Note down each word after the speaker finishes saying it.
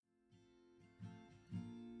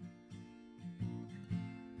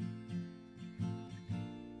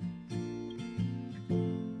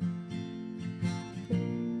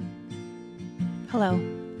Hello,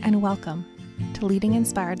 and welcome to Leading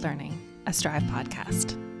Inspired Learning, a Strive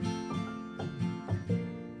podcast.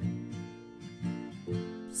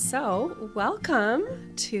 So,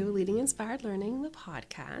 welcome to Leading Inspired Learning, the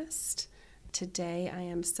podcast. Today, I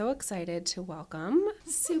am so excited to welcome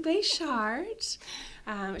Sue Bechard.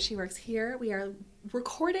 She works here. We are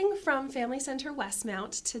recording from Family Center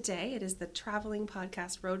Westmount today. It is the Traveling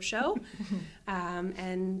Podcast Roadshow.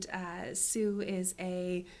 And Sue is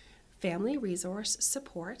a family resource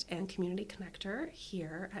support and community connector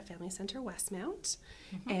here at Family Center Westmount.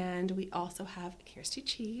 And we also have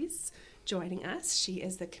Kirsti joining us. She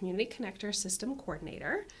is the Community Connector System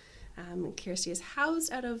Coordinator. Kirsti is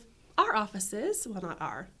housed out of our offices, well, not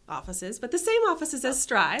our offices, but the same offices as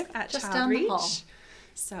Strive at just Child down Reach. The hall.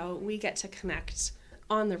 So we get to connect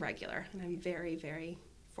on the regular, and I'm very, very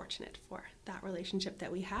fortunate for that relationship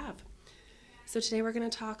that we have. So today we're going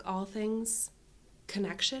to talk all things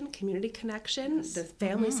connection, community connection, Yes. the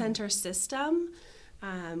family center system.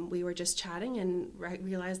 We were just chatting and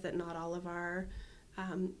realized that not all of our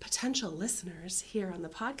potential listeners here on the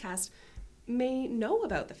podcast may know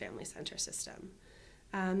about the family center system.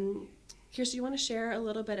 Kirsti, do you want to share a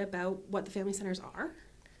little bit about what the family centers are?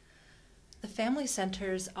 The family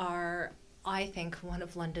centers are, I think, one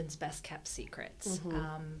of London's best kept secrets.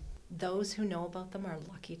 Those who know about them are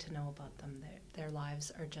lucky to know about them. Their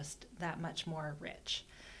lives are just that much more rich.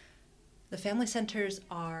 The family centers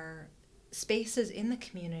are spaces in the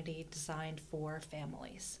community designed for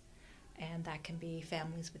families. And that can be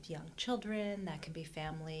families with young children, that can be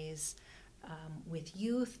families with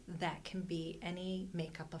youth, that can be any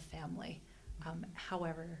makeup of family,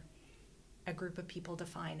 however a group of people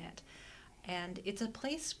define it. And it's a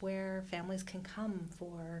place where families can come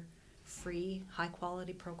for free,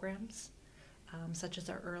 high-quality programs, such as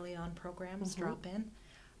our early on programs, drop-in,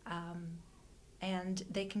 and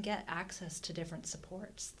they can get access to different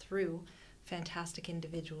supports through fantastic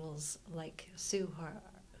individuals like Sue,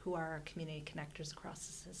 who are our community connectors across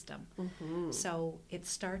the system. So it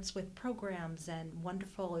starts with programs and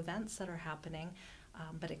wonderful events that are happening,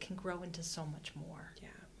 but it can grow into so much more. Yeah.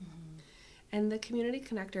 And the community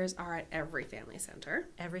connectors are at every family center.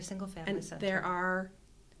 Every single family And center. there are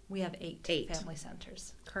We have eight family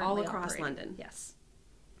centers all currently across operating. London. Yes.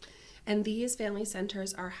 And these family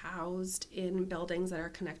centers are housed in buildings that are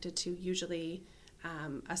connected to usually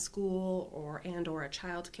a school or a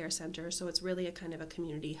child care center. So it's really a kind of a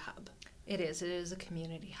community hub. It is a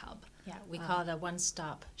community hub. Yeah, we call it a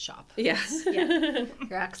one-stop shop. Yes. Yeah.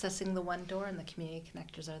 You're accessing the one door and the community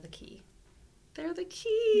connectors are the key. They're the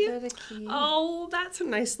key. They're the key. Oh, that's a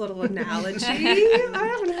nice little analogy. I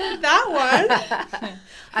haven't heard that one.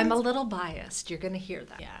 I'm a little biased. You're going to hear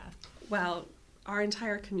that. Yeah. Well, our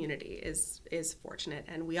entire community is fortunate,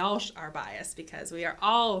 and we all are biased because we are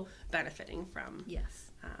all benefiting from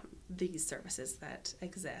Yes. these services that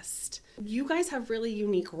exist. You guys have really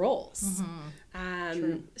unique roles.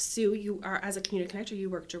 True. Sue, you are, as a community connector, you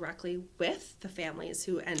work directly with the families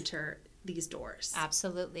who enter these doors.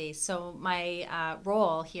 Absolutely. So my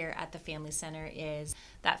role here at the Family Center is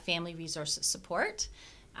that family resource support.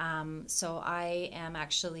 So I am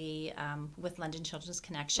actually with London Children's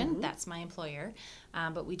Connection. That's my employer.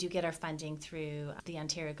 But we do get our funding through the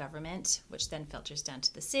Ontario government, which then filters down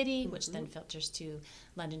to the city, which then filters to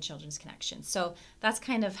London Children's Connection. So that's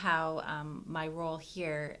kind of how my role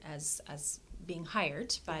here as being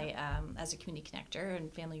hired by as a community connector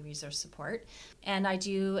and family resource support. And I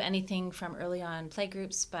do anything from early on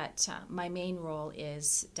playgroups, but my main role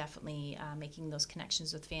is definitely making those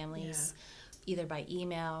connections with families, either by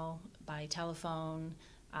email, by telephone,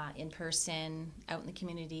 in person, out in the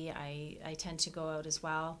community. I tend to go out as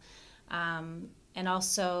well. And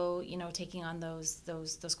also, taking on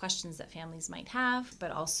those questions that families might have,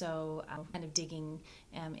 but also kind of digging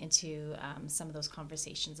into some of those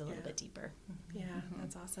conversations a little bit deeper. Yeah,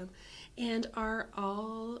 that's awesome. And are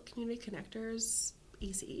all community connectors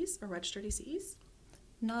ECEs or registered ECEs?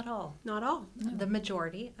 Not all. Not all. The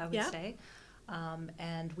majority, I would Yeah. say.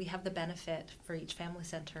 And we have the benefit for each family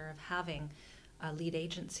center of having a lead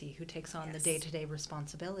agency who takes on the day-to-day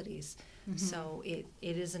responsibilities. So it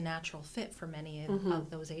is a natural fit for many of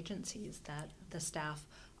those agencies that the staff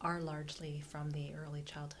are largely from the early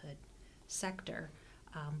childhood sector.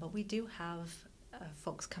 But we do have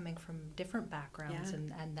folks coming from different backgrounds,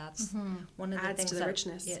 and that's one of the Adds things to the that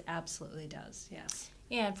richness. it absolutely does, yes.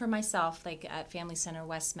 Yeah, and for myself, like at Family Center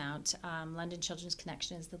Westmount, London Children's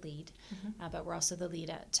Connection is the lead, but we're also the lead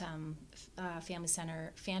at Family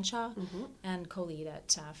Center Fanshawe and co-lead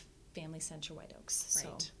at Family Center White Oaks.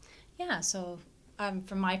 Right. So, yeah, so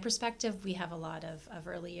from my perspective, we have a lot of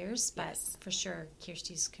early years, but for sure,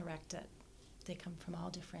 Kirsti's correct that they come from all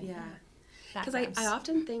different Because backgrounds. I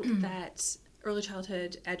often think that early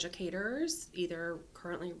childhood educators, either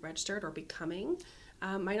currently registered or becoming,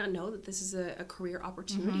 might not know that this is a career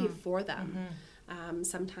opportunity for them.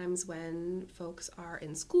 Sometimes when folks are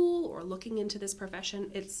in school or looking into this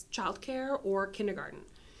profession, it's childcare or kindergarten,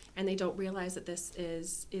 and they don't realize that this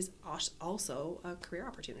is also a career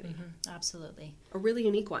opportunity. Absolutely. A really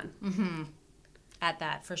unique one. At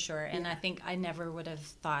that, for sure. And I think I never would have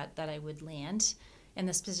thought that I would land in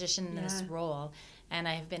this position, in this role. And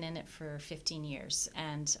I have been in it for 15 years,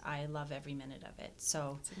 and I love every minute of it.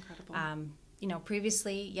 So It's incredible. you know,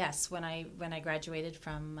 previously, yes, when I graduated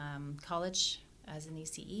from college as an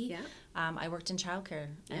ECE, I worked in childcare,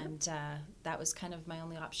 and that was kind of my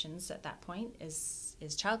only options at that point is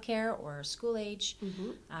childcare or school age,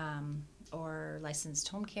 or licensed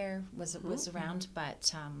home care was around,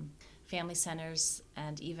 but family centers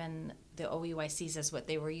and even the OUICs, as what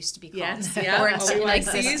they were used to be called, weren't in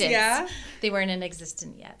existence. They weren't in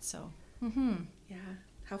existence yet. So,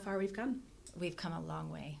 how far we've come. We've come a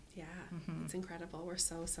long way. Yeah, it's incredible. We're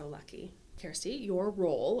so lucky. Kirsti, your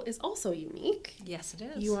role is also unique. Yes, it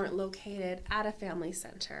is. You aren't located at a family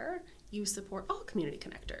center. You support all community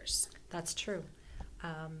connectors. That's true.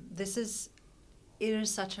 It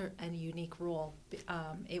is such a unique role.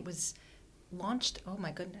 It was launched,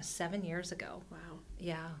 7 years ago. Wow.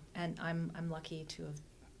 Yeah, and I'm lucky to have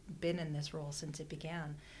been in this role since it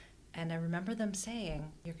began. And I remember them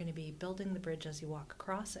saying, you're going to be building the bridge as you walk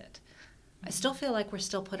across it. I still feel like we're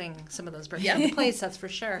still putting some of those bridges in place, that's for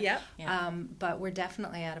sure. But we're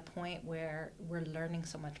definitely at a point where we're learning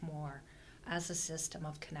so much more as a system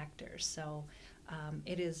of connectors. So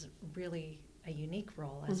it is really a unique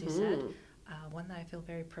role, as you said, one that I feel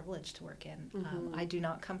very privileged to work in. I do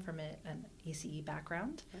not come from an ECE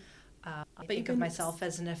background. I think of myself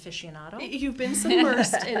as an aficionado. You've been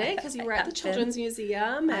submersed in it because you were at the Children's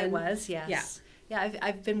Museum. I was, yes. Yeah,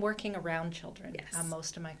 I've been working around children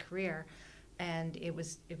most of my career. And it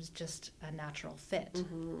was just a natural fit,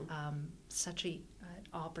 such an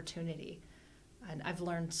opportunity. And I've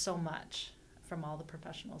learned so much from all the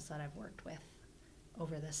professionals that I've worked with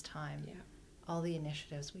over this time. Yeah. All the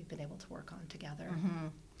initiatives we've been able to work on together.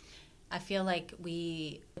 I feel like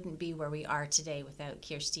we wouldn't be where we are today without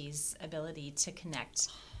Kirsti's ability to connect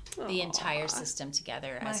the entire system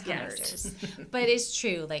together as connectors. But it's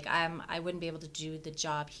true, like I wouldn't be able to do the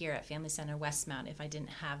job here at Family Center Westmount if I didn't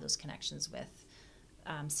have those connections with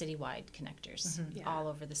citywide connectors all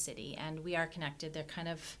over the city. And we are connected. They're kind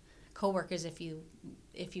of co-workers, if you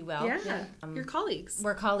will. Your colleagues.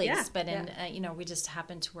 We're colleagues, but we just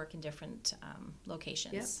happen to work in different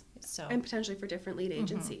locations. So and potentially for different lead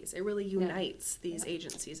agencies. It really unites these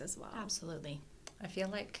agencies as well. Absolutely. I feel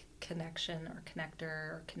like connection or connector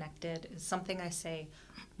or connected is something I say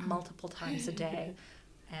multiple times a day.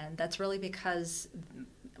 And that's really because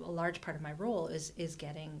a large part of my role is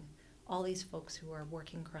getting all these folks who are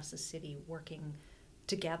working across the city working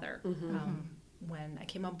together. When I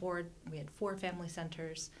came on board, we had 4 family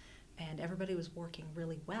centers, and everybody was working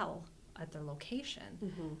really well at their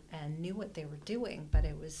location and knew what they were doing, but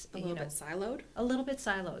it was a little bit siloed. A little bit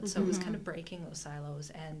siloed. So it was kind of breaking those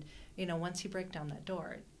silos. And once you break down that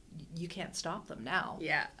door, you can't stop them now.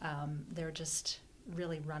 They're just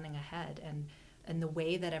really running ahead, and the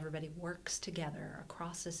way that everybody works together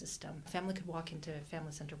across the system. Family could walk into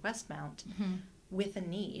Family Center Westmount with a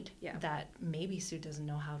need that maybe Sue doesn't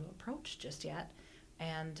know how to approach just yet.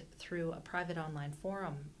 And through a private online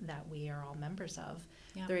forum that we are all members of,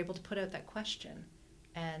 they're able to put out that question.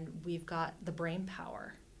 And we've got the brain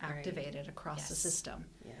power activated across the system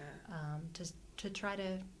to try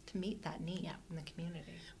to meet that need in the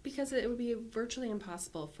community. Because it would be virtually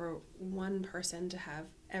impossible for one person to have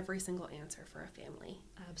every single answer for a family.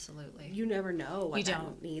 Absolutely. You never know what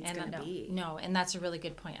that need's going to be. No, and that's a really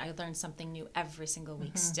good point. I learn something new every single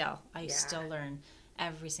week still. I still learn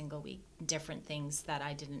every single week different things that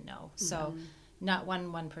I didn't know. So not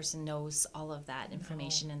one person knows all of that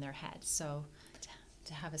information in their head. So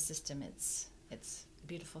to have a system, it's a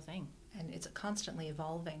beautiful thing. And it's constantly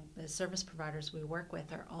evolving. The service providers we work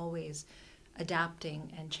with are always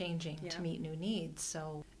adapting and changing to meet new needs.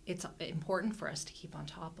 So it's important for us to keep on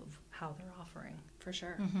top of how they're offering for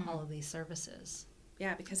sure all of these services.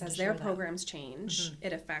 Yeah, because as their programs change,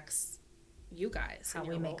 it affects you guys. How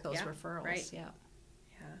we make those referrals. Right. Yeah.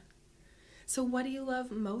 So what do you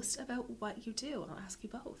love most about what you do? I'll ask you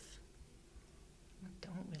both. What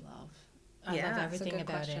don't we love? I love everything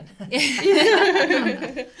about question.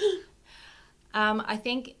 it. I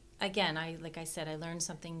think, again, like I said, I learn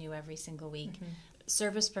something new every single week.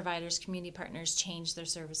 Service providers, community partners change their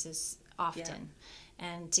services often.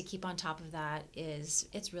 And to keep on top of that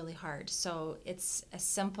it's really hard. So it's as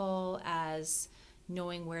simple as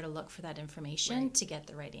knowing where to look for that information to get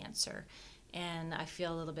the right answer. And I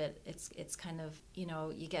feel a little bit, it's kind of,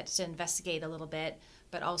 you get to investigate a little bit,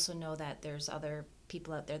 but also know that there's other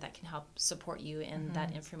people out there that can help support you in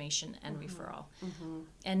that information and referral.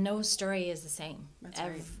 And no story is the same.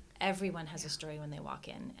 Everyone has a story when they walk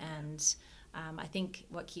in. And I think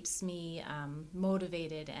what keeps me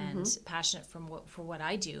motivated and passionate for what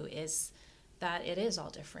I do is that it is all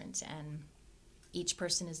different, and each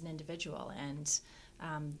person is an individual, and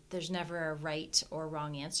there's never a right or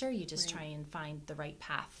wrong answer. You just try and find the right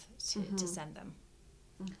path to send them.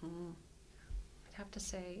 I'd have to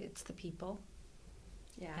say it's the people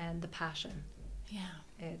and the passion.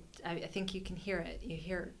 I think you can hear it. You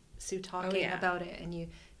hear Sue talking about it, and you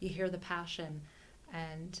hear the passion.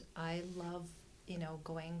 And I love,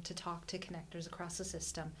 going to talk to connectors across the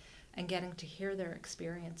system and getting to hear their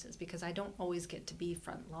experiences, because I don't always get to be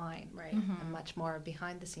front line. I'm much more a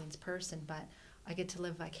behind the scenes person, but I get to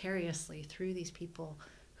live vicariously through these people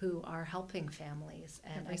who are helping families,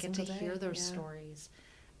 and I get to hear those stories,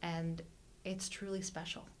 and it's truly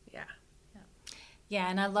special. Yeah,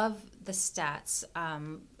 and I love the stats,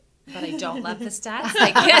 but I don't love the stats.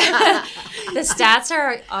 The stats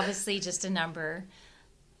are obviously just a number,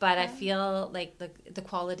 but I feel like the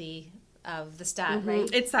quality of the stat, right?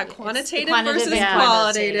 It's that quantitative versus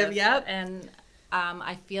qualitative. Yep. And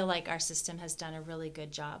I feel like our system has done a really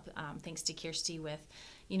good job, thanks to Kirsti, with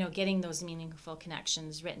getting those meaningful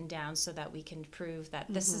connections written down so that we can prove that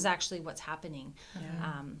this is actually what's happening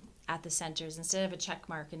at the centers, instead of a check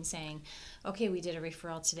mark and saying, okay, we did a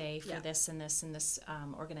referral today for this and this and this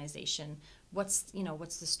organization. What's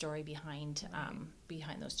the story behind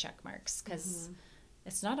those check marks? Because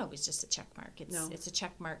it's not always just a check mark. It's a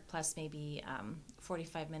check mark plus maybe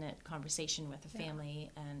 45-minute conversation with a family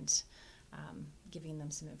and giving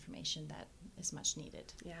them some information that is much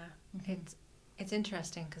needed. It's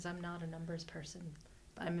interesting because I'm not a numbers person.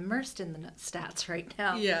 I'm immersed in the stats right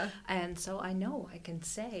now. And so I know I can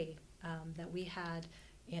say that we had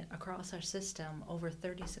across our system over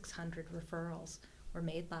 3,600 referrals were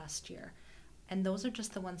made last year. And those are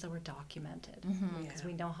just the ones that were documented, because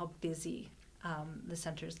we know how busy the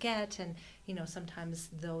centers get, and sometimes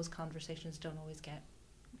those conversations don't always get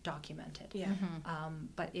documented.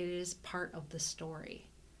 But it is part of the story.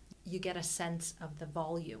 You get a sense of the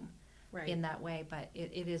volume in that way, but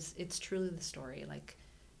it's truly the story. Like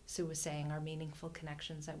Sue was saying, our meaningful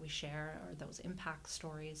connections that we share, or those impact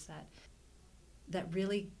stories that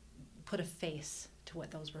really put a face to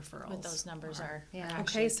what those referrals, what those numbers are.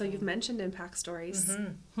 Okay, so you've mentioned impact stories.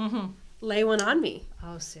 Lay one on me.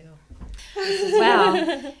 Oh, Sue.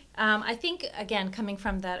 Well, I think, again, coming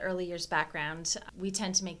from that early years background, we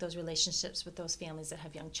tend to make those relationships with those families that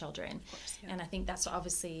have young children. Of course, and I think that's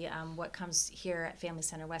obviously what comes here at Family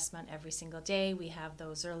Center Westmount every single day. We have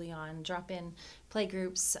those early on drop-in play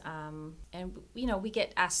groups, and, we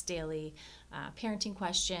get asked daily parenting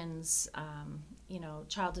questions,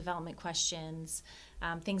 child development questions,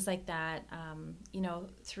 things like that.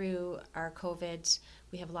 Through our COVID,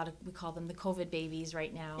 we have we call them the COVID babies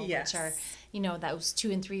right now, which are, those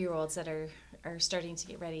 2 and 3 year olds that are starting to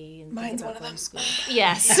get ready and mine's think one about of them. school.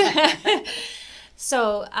 Yes.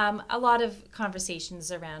 So a lot of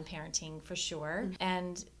conversations around parenting for sure.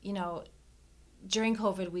 And, during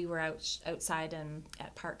COVID, we were outside and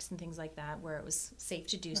at parks and things like that where it was safe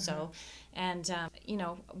to do so. And,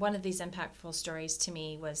 one of these impactful stories to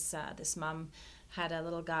me was this mom had a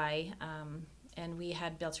little guy, and we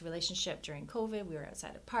had built a relationship during COVID. We were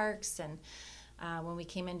outside at parks, and when we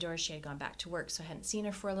came indoors, she had gone back to work, so I hadn't seen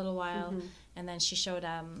her for a little while. And then she showed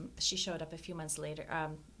up a few months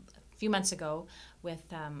ago with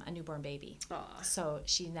a newborn baby. Aww. So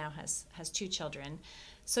she now has 2 children.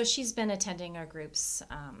 So she's been attending our groups,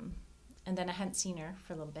 and then I hadn't seen her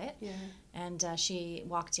for a little bit. And she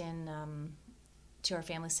walked in to our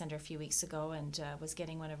family center a few weeks ago and was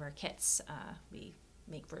getting one of our kits. We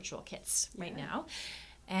make virtual kits right now.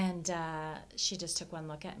 And she just took one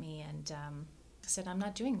look at me and said, "I'm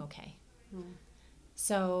not doing okay."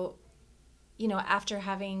 So, after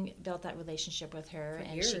having built that relationship with her for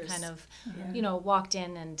and years. She kind of, walked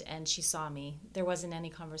in and she saw me, there wasn't any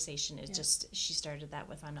conversation. It just, she started that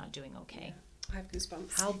with, "I'm not doing okay." I have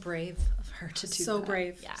goosebumps. How brave of her to do that. So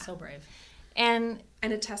brave. Yeah. So brave. And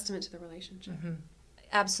a testament to the relationship.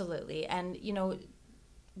 Absolutely. And,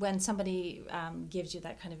 when somebody gives you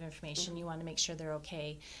that kind of information, you want to make sure they're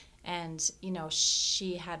okay. And,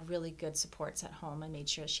 she had really good supports at home. I made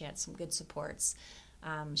sure she had some good supports.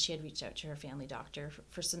 She had reached out to her family doctor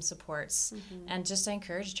for some supports, and just I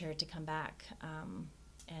encouraged her to come back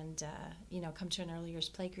and come to an early years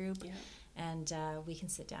play group, and we can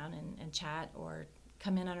sit down and chat, or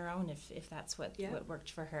come in on her own if that's what worked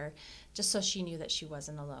for her, just so she knew that she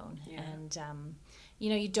wasn't alone. And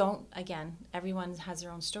you don't, again, everyone has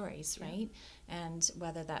their own stories, right? And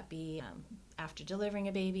whether that be after delivering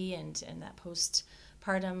a baby and that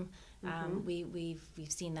postpartum, we've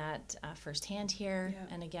seen that firsthand here.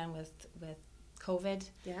 And again with COVID,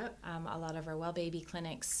 a lot of our well baby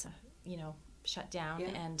clinics shut down,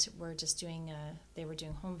 and we're just doing they were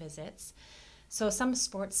doing home visits. So some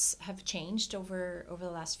sports have changed over the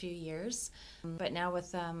last few years, but now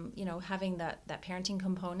with having that parenting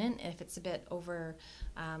component, if it's a bit over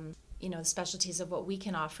the specialties of what we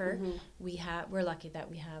can offer, we're lucky that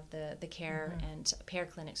we have the care and pair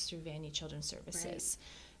clinics through Vanier Children's Services.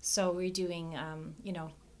 So we're doing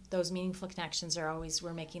those meaningful connections are always,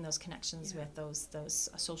 we're making those connections with those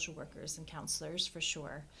social workers and counselors for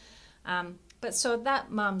sure. But so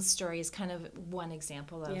that mom's story is kind of one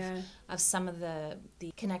example of some of the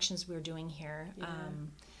connections we're doing here.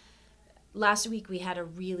 Last week we had a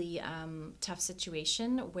really tough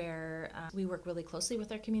situation where we work really closely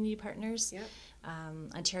with our community partners.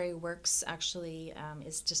 Ontario Works actually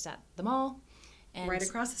is just at the mall. And right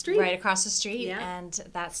across the street. And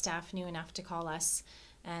that staff knew enough to call us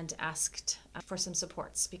and asked for some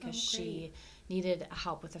supports because she needed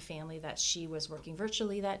help with a family that she was working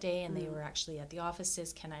virtually that day, and they were actually at the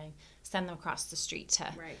offices. Can I send them across the street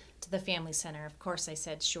to the family center? Of course, I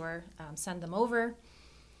said, sure, send them over.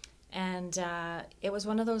 And it was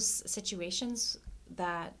one of those situations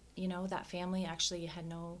that, that family actually had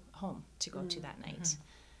no home to go to that night.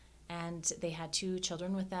 And they had 2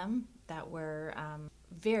 children with them that were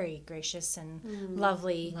very gracious and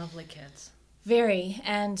lovely. Lovely kids. Very.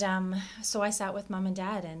 And so I sat with mom and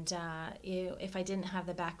dad, and if I didn't have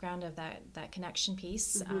the background of that connection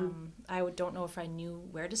piece, I don't know if I knew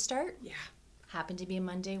where to start. Happened to be a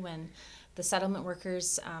Monday when the settlement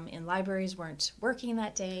workers in libraries weren't working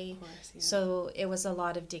that day. Of course, so it was a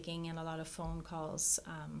lot of digging and a lot of phone calls.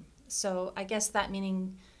 So I guess that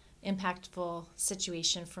impactful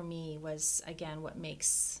situation for me was, again, what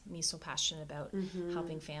makes me so passionate about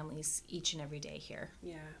helping families each and every day here.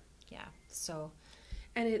 So,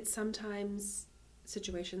 and it's sometimes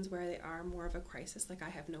situations where they are more of a crisis, like I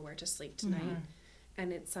have nowhere to sleep tonight,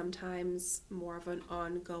 and it's sometimes more of an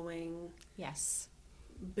ongoing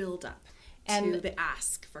build up to the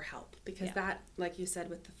ask for help, because that, like you said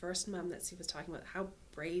with the first mom that Sue was talking about, how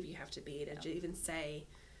brave you have to be to even say,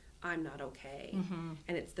 I'm not okay,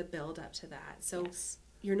 and it's the build up to that. So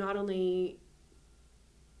you're not only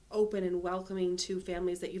open and welcoming to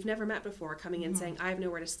families that you've never met before coming in saying, I have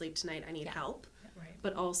nowhere to sleep tonight, I need help,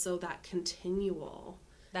 but also that continual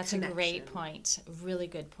connection. A great point, really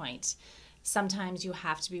good point. Sometimes you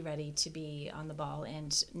have to be ready to be on the ball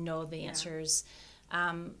and know the answers.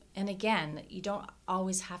 And again, you don't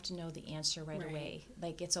always have to know the answer right away.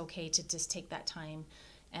 Like, it's okay to just take that time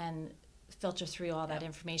and filter through all that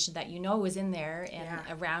information that was in there and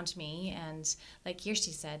around me. And like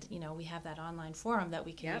Kirsti said, we have that online forum that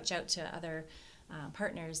we can reach out to other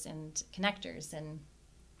partners and connectors and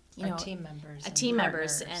team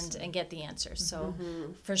members and get the answers. So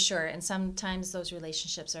for sure. And sometimes those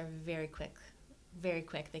relationships are very quick.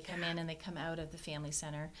 They come in and they come out of the family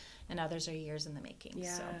center, and others are years in the making.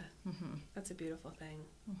 So that's a beautiful thing.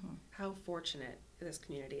 How fortunate this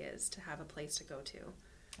community is to have a place to go to.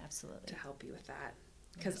 Absolutely. To help you with that.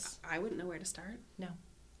 Because I wouldn't know where to start. No.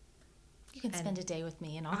 You can spend a day with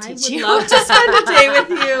me and I'll teach you. I would love to spend a day with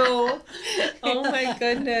you. Oh my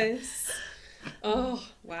goodness. Oh,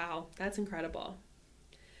 wow. That's incredible.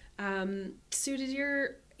 Sue, did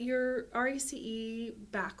your RACE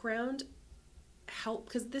background help?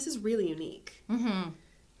 Because this is really unique.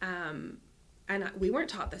 And we weren't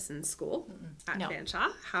taught this in school at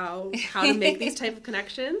Fanshawe, how to make these type of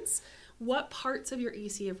connections. What parts of your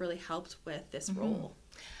EC have really helped with this role?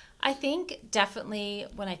 I think definitely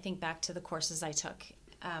when I think back to the courses I took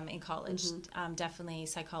in college, definitely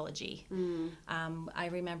psychology. I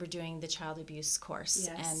remember doing the child abuse course,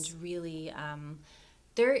 and really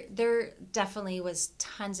there definitely was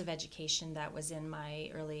tons of education that was in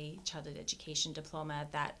my early childhood education diploma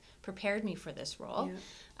that prepared me for this role.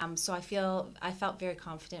 So I felt very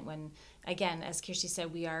confident when, again, as Kirsti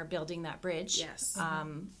said, we are building that bridge.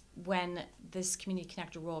 When this community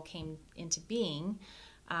connector role came into being,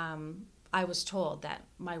 I was told that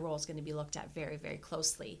my role is going to be looked at very, very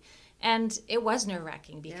closely. And it was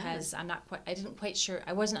nerve-wracking because I didn't quite sure,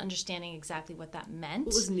 I wasn't understanding exactly what that meant.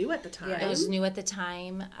 It was new at the time. It was new at the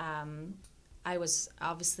time. I was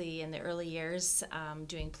obviously in the early years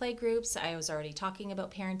doing play groups. I was already talking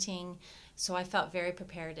about parenting, so I felt very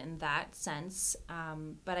prepared in that sense.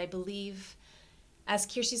 But I believe as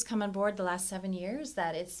Kirsti's come on board the last 7 years,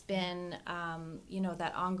 that it's been,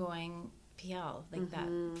 that ongoing PL, like that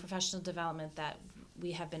professional development that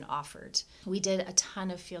we have been offered. We did a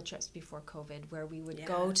ton of field trips before COVID where we would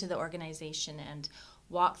go to the organization and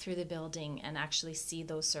walk through the building and actually see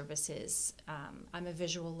those services. I'm a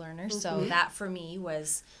visual learner, so that for me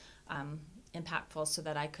was impactful so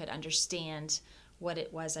that I could understand what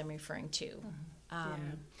it was I'm referring to.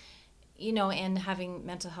 And having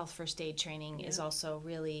mental health first aid training is also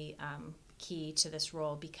really key to this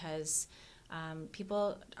role, because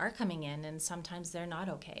people are coming in and sometimes they're not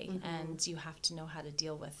okay, and you have to know how to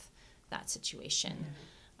deal with that situation.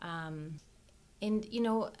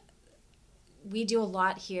 We do a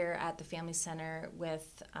lot here at the Family Center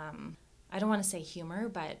with, I don't want to say humor,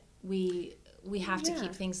 but we have to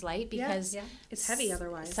keep things light, because it's heavy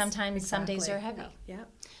otherwise. Sometimes some days are heavy. Yeah.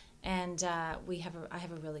 And I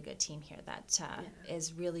have a really good team here that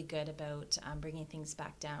is really good about bringing things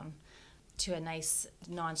back down to a nice,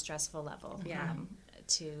 non-stressful level.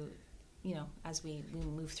 As we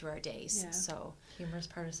move through our days. So humor is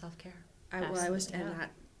part of self-care.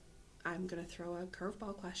 I'm going to throw a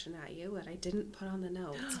curveball question at you that I didn't put on the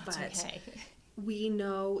notes, but okay. We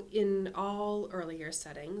know in all early year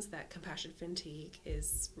settings that compassion fatigue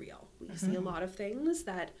is real. We see a lot of things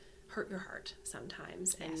that hurt your heart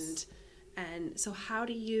sometimes, and so how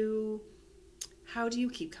do you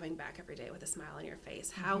keep coming back every day with a smile on your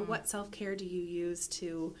face? What self-care do you use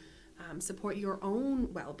to support your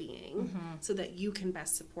own well-being so that you can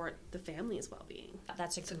best support the family's well-being?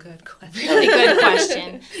 That's a good question. Really good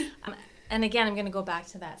question. And again, I'm going to go back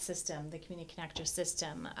to that system. The Community Connector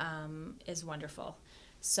system is wonderful.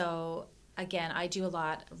 So again, I do a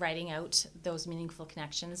lot. Writing out those meaningful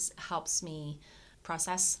connections helps me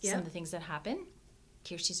process some of the things that happen.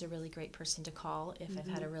 Kirsti's a really great person to call if I've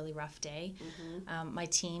had a really rough day. My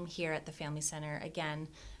team here at the Family Center, again,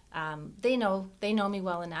 they know me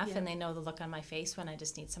well enough, and they know the look on my face when I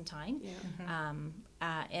just need some time.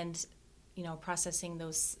 And processing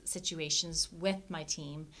those situations with my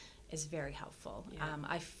team is very helpful.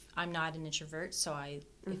 I'm not an introvert, so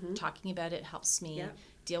if talking about it helps me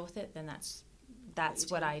deal with it, then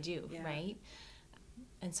that's what I do, right?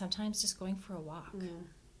 And sometimes just going for a walk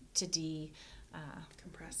to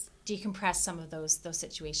decompress some of those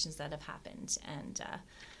situations that have happened. And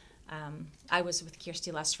I was with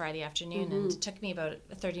Kirsti last Friday afternoon, and it took me about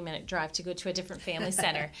a 30-minute drive to go to a different family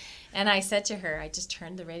center. And I said to her, I just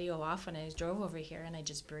turned the radio off when I drove over here, and I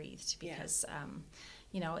just breathed, because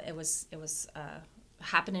it was a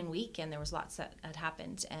happening week, and there was lots that had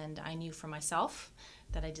happened, and I knew for myself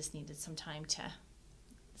that I just needed some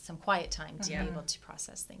quiet time to be able to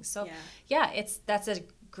process things. So that's a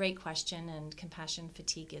great question, and compassion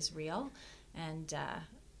fatigue is real. And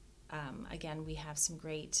again, we have some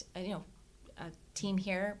great a team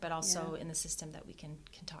here, but also in the system that we can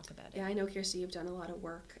talk about it. I know, Kirsti, you've done a lot of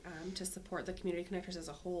work to support the community connectors as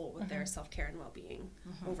a whole with their self-care and well-being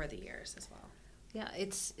over the years as well. Yeah,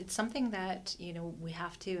 it's something that we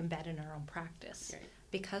have to embed in our own practice,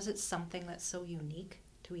 because it's something that's so unique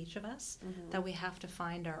to each of us that we have to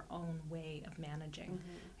find our own way of managing.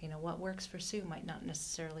 What works for Sue might not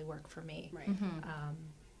necessarily work for me.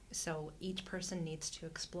 So each person needs to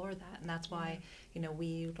explore that, and that's why we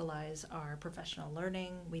utilize our professional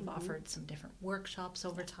learning. We've offered some different workshops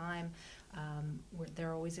over time.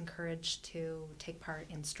 They're always encouraged to take part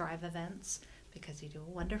in Strive events, because you do a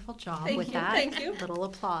wonderful job with that. Thank you. Little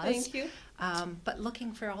applause. Thank you. But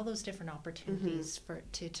looking for all those different opportunities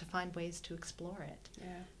to find ways to explore it.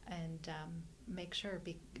 And make sure,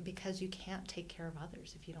 because you can't take care of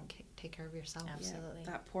others if you don't take care of yourself. Absolutely.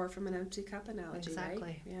 That pour from an empty cup analogy,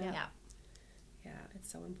 exactly. Right? Yeah, it's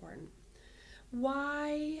so important.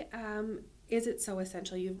 Why is it so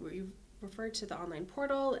essential? You've referred to the online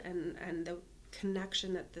portal and the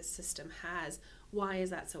connection that the system has. Why is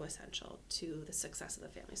that so essential to the success of the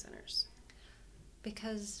family centers?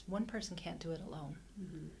 Because one person can't do it alone.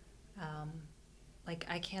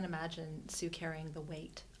 I can't imagine Sue carrying the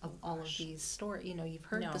weight of all of these stories. You've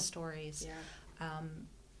heard the stories.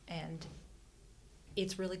 And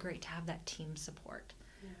it's really great to have that team support.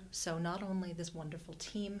 So not only this wonderful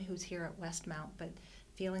team who's here at Westmount, but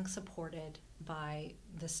feeling supported by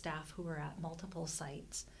the staff who are at multiple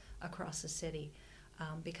sites across the city.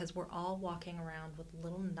 Because we're all walking around with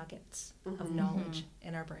little nuggets of knowledge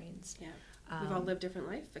in our brains. We've all lived different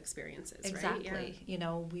life experiences, exactly. right?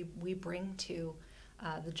 We bring to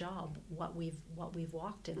the job, what we've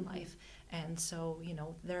walked in life. And so,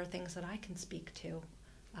 there are things that I can speak to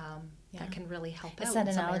that can really help out. It's that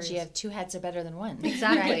in some analogy areas. of two heads are better than one.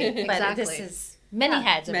 Exactly. Right? But Exactly. this is many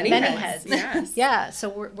heads are Many better than heads. one. Yes. Yeah, so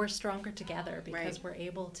we're stronger together because Right. we're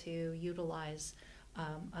able to utilize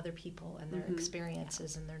other people and their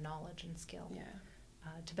experiences and their knowledge and skill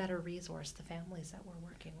to better resource the families that we're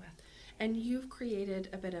working with. And you've created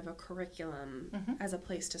a bit of a curriculum as a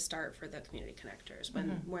place to start for the community connectors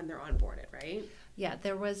when they're onboarded, right? Yeah,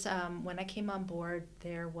 there was, when I came on board,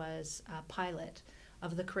 there was a pilot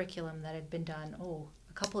of the curriculum that had been done,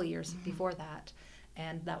 a couple of years before that.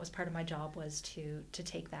 And that was part of my job, was to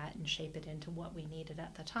take that and shape it into what we needed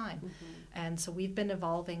at the time. And so we've been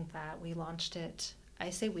evolving that. We launched it, I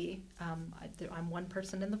say we, I'm one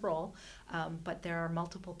person in the role, but there are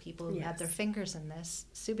multiple people who had their fingers in this,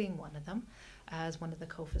 Sue being one of them, as one of the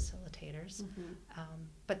co-facilitators.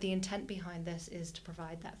 But the intent behind this is to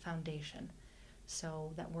provide that foundation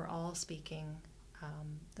so that we're all speaking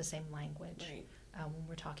the same language when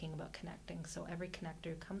we're talking about connecting. So every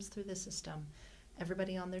connector comes through the system,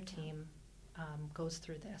 everybody on their team goes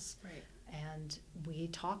through this. Right. And we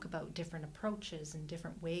talk about different approaches and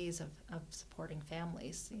different ways of supporting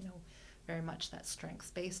families, very much that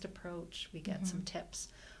strengths-based approach. We get some tips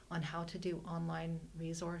on how to do online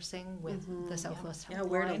resourcing with the Southwest Helpline. Yeah,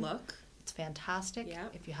 where to look. It's fantastic. Yeah.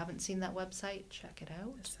 If you haven't seen that website, check it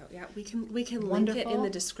out. So we can link it in Wonderful. the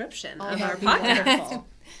description Oh, of that our would be podcast. wonderful.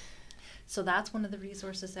 So that's one of the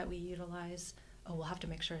resources that we utilize. We'll have to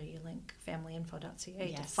make sure you link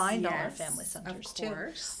familyinfo.ca to find all our family centers of too.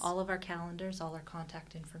 course. All of our calendars, all our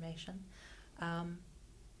contact information.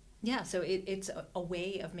 So it's a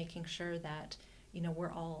way of making sure that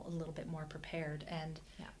we're all a little bit more prepared. And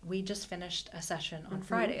we just finished a session on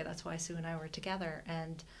Friday. That's why Sue and I were together.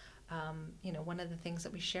 And one of the things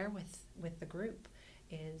that we share with the group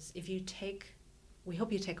is we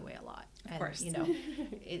hope you take away a lot. Of course.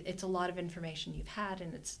 It's a lot of information you've had,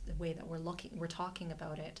 and it's the way that we're talking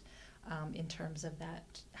about it in terms of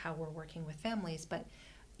that, how we're working with families, but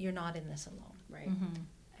you're not in this alone. Right.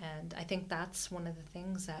 And I think that's one of the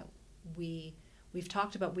things that we've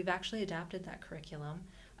talked about. We've actually adapted that curriculum,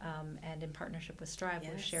 and in partnership with Strive,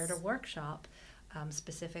 we've shared a workshop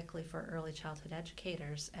specifically for early childhood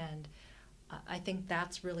educators. And I think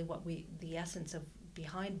that's really the essence of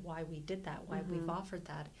behind why we did that, why we've offered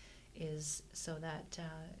that, is so that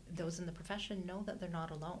those in the profession know that they're not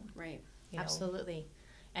alone. Right. Absolutely.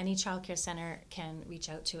 Any childcare center can reach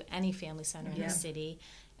out to any family center in the city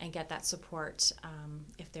and get that support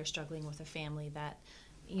if they're struggling with a family that,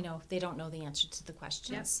 they don't know the answer to the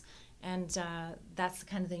questions. And that's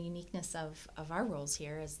kind of the uniqueness of our roles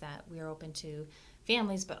here, is that we are open to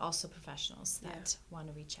families, but also professionals that want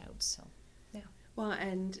to reach out. So. Well,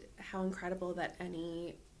 and how incredible that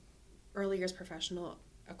any early years professional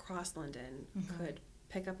across London could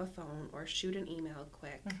pick up a phone or shoot an email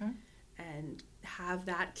quick and have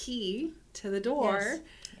that key to the door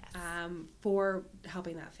for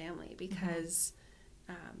helping that family. Because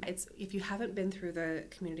it's, if you haven't been through the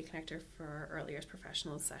Community Connector for Early Years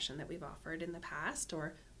Professionals session that we've offered in the past,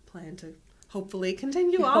 or plan to hopefully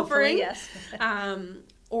continue offering,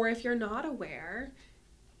 or if you're not aware,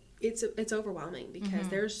 it's overwhelming, because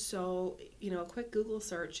there's so, a quick Google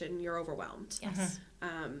search and you're overwhelmed. Yes.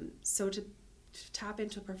 So to tap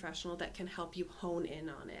into a professional that can help you hone in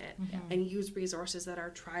on it and use resources that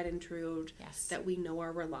are tried and true, that we know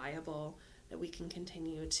are reliable, that we can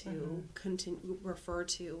continue to refer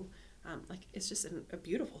to, it's just a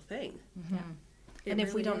beautiful thing. And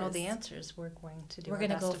if we don't know the answers, we're going to do our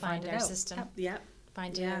best go to find it our out. system.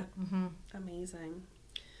 Find it out. Amazing.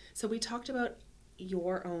 So we talked about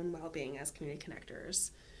your own well-being as community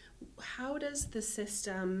connectors. How does the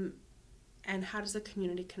system and how does the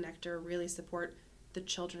community connector really support the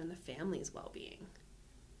children and the family's well-being?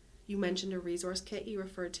 You mentioned a resource kit. You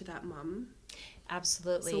referred to that mom.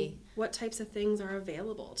 Absolutely. So what types of things are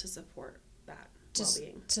available to support that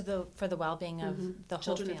well-being? For the well-being of the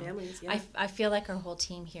whole children family. And families. I feel like our whole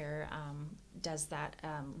team here does that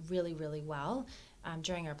really, really well.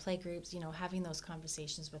 During our play groups, having those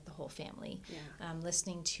conversations with the whole family,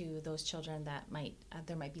 listening to those children that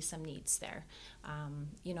there might be some needs there,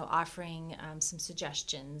 offering some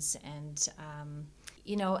suggestions, and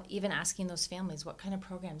even asking those families, what kind of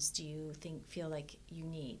programs do you feel like you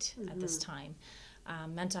need at this time?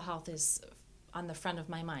 Mental health is on the front of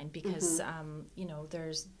my mind, because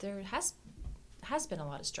there has been a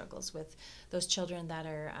lot of struggles with those children that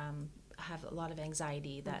are have a lot of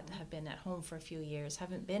anxiety, that have been at home for a few years,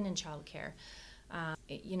 haven't been in childcare.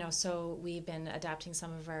 So we've been adapting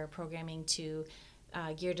some of our programming to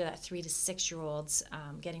geared to that 3 to 6 year olds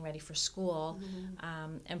getting ready for school,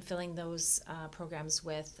 and filling those programs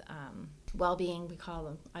with well-being. We call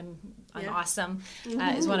them I'm Awesome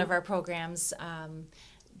is one of our programs,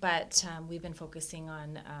 but we've been focusing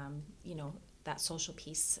on that social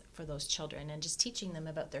piece for those children and just teaching them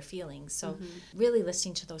about their feelings. So really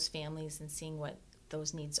listening to those families and seeing what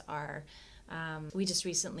those needs are. We just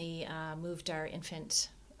recently moved our infant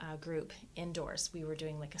group indoors. We were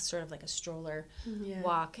doing like a stroller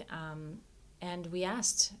walk, and we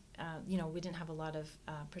asked, we didn't have a lot of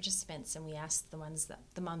participants, and we asked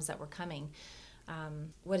the moms that were coming,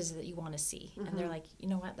 what is it that you want to see? And they're like, you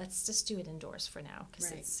know what, let's just do it indoors for now,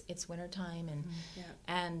 because it's winter time,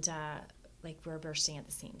 and like we're bursting at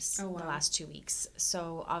the seams the last 2 weeks.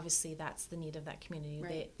 So obviously that's the need of that community.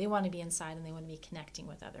 Right. They want to be inside, and they want to be connecting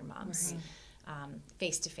with other moms.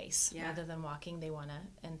 Face to face rather than walking. They want to,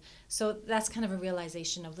 and so that's kind of a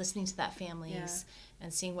realization of listening to that families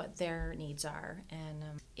and seeing what their needs are, and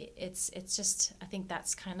it's just, I think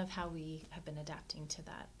that's kind of how we have been adapting to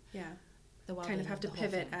that. The kind of have to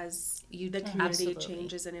pivot as the community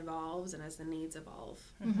changes and evolves, and as the needs evolve.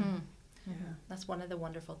 That's one of the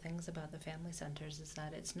wonderful things about the family centers, is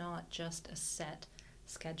that it's not just a set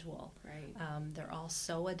schedule. They're all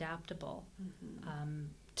so adaptable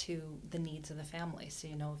to the needs of the family. So,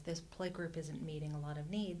 if this play group isn't meeting a lot of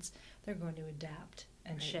needs, they're going to adapt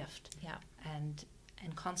and shift and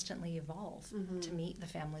constantly evolve to meet the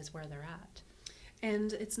families where they're at.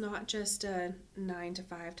 And it's not just a 9 to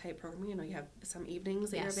 5 type program. You have some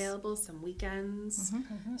evenings that are available, some weekends.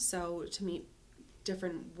 So to meet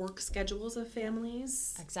different work schedules of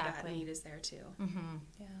families, that need is there too.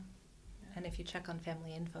 And if you check on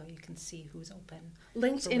family info, you can see who's open.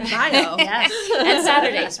 Linked in bio. Yes. And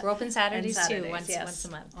Saturdays. We're open Saturdays too, once a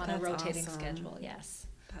month. On a rotating schedule, yes.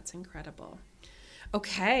 That's incredible.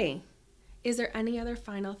 Okay. Is there any other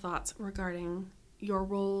final thoughts regarding your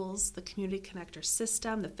roles, the Community Connector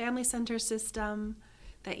system, the Family Center system,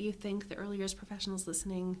 that you think the early years professionals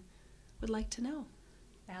listening would like to know?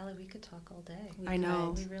 Allie, we could talk all day. I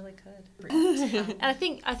know. We really could. And I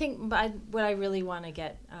think what I really want to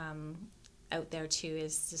get out there too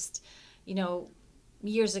is just,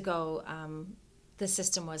 years ago, the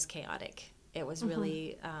system was chaotic. It was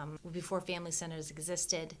really, before family centers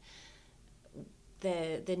existed,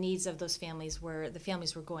 the needs of those families were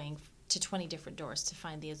going to 20 different doors to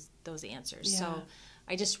find those answers. So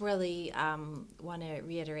I just really want to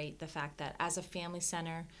reiterate the fact that as a family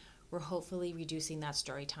center, we're hopefully reducing that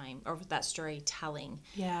story time or that storytelling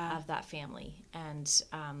of that family. And,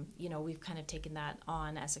 we've kind of taken that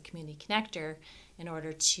on as a community connector in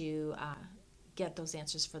order to get those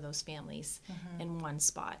answers for those families in one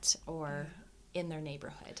spot or in their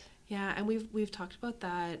neighborhood. Yeah, and we've talked about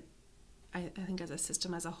that, I think, as a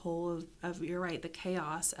system as a whole of you're right, the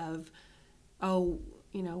chaos of,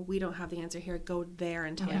 we don't have the answer here. Go there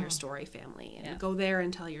and tell your story, family. And go there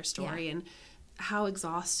and tell your story. And how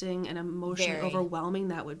exhausting and emotionally overwhelming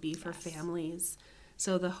that would be for families.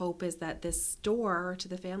 So the hope is that this door to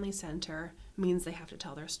the family center means they have to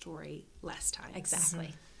tell their story less times.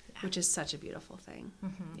 Exactly. Which is such a beautiful thing.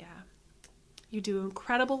 Yeah. You do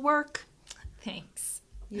incredible work. Thanks.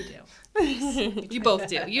 You do. You both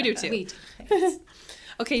do. You do too. We do.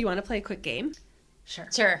 Okay, you want to play a quick game? Sure.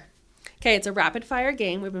 Okay, it's a rapid fire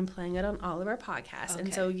game. We've been playing it on all of our podcasts.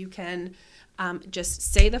 And so you can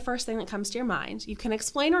just say the first thing that comes to your mind. You can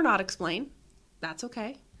explain or not explain. That's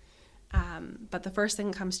okay. But the first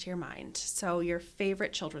thing that comes to your mind. So your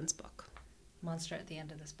favorite children's book. Monster at the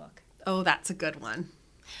End of This Book. Oh, that's a good one.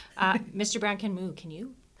 Mr. Brown Can Moo, Can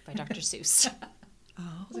You? By Dr. Seuss.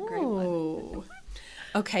 Oh, that's a great one.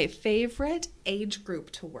 Okay, favorite age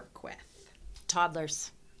group to work with.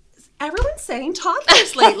 Toddlers. Everyone's saying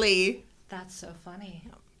toddlers lately. That's so funny.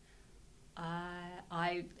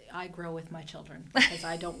 I grow with my children because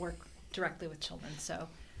I don't work directly with children, so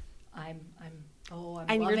I'm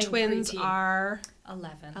and your twins preteen. Are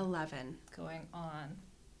 11 going on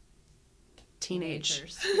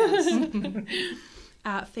teenagers.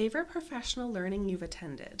 Yes. Favorite professional learning you've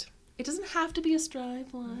attended. It doesn't have to be a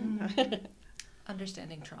Strive one.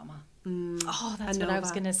 Understanding trauma. Oh, that's what I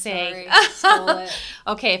was going to say. Sorry, stole it.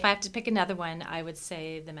 Okay, if I have to pick another one, I would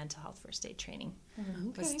say the mental health first aid training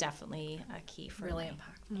was definitely a key for really me.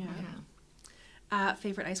 impactful. Yeah.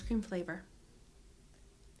 Favorite ice cream flavor.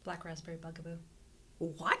 Black raspberry bugaboo.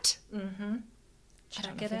 What?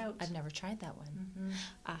 Check it out. I've never tried that one.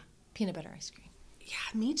 Peanut butter ice cream.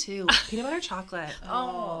 Yeah, me too. Peanut butter chocolate.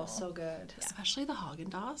 Oh, so good. Especially the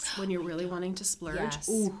Haagen-Dazs when you're really wanting to splurge. Yes.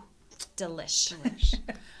 Ooh. Delish.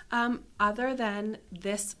 Other than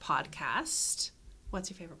this podcast, what's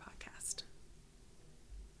your favorite podcast?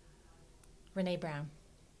 Renee Brown.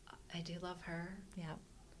 I do love her, Yeah.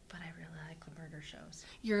 but I really like the murder shows.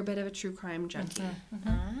 You're a bit of a true crime junkie.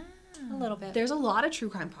 A little bit. There's a lot of true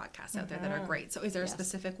crime podcasts out there that are great. So is there a Yes.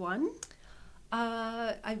 specific one?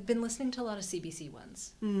 I've been listening to a lot of CBC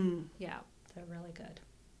ones. Yeah, they're really good.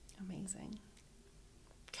 Amazing.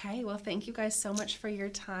 Okay, well, thank you guys so much for your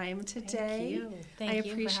time today. you. Thank I you for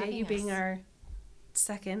appreciate having you being us. our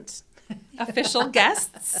second official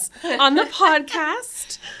guests on the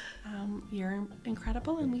podcast. You're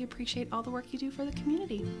incredible, and we appreciate all the work you do for the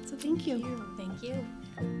community. So thank you. Thank you.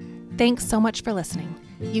 Thanks so much for listening.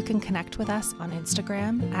 You can connect with us on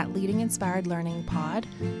Instagram at Leading Inspired Learning Pod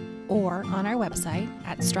or on our website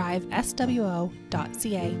at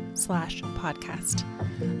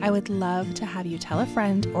striveswo.ca/podcast. I would love to have you tell a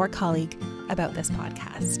friend or colleague about this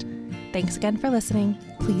podcast. Thanks again for listening.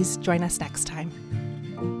 Please join us next time.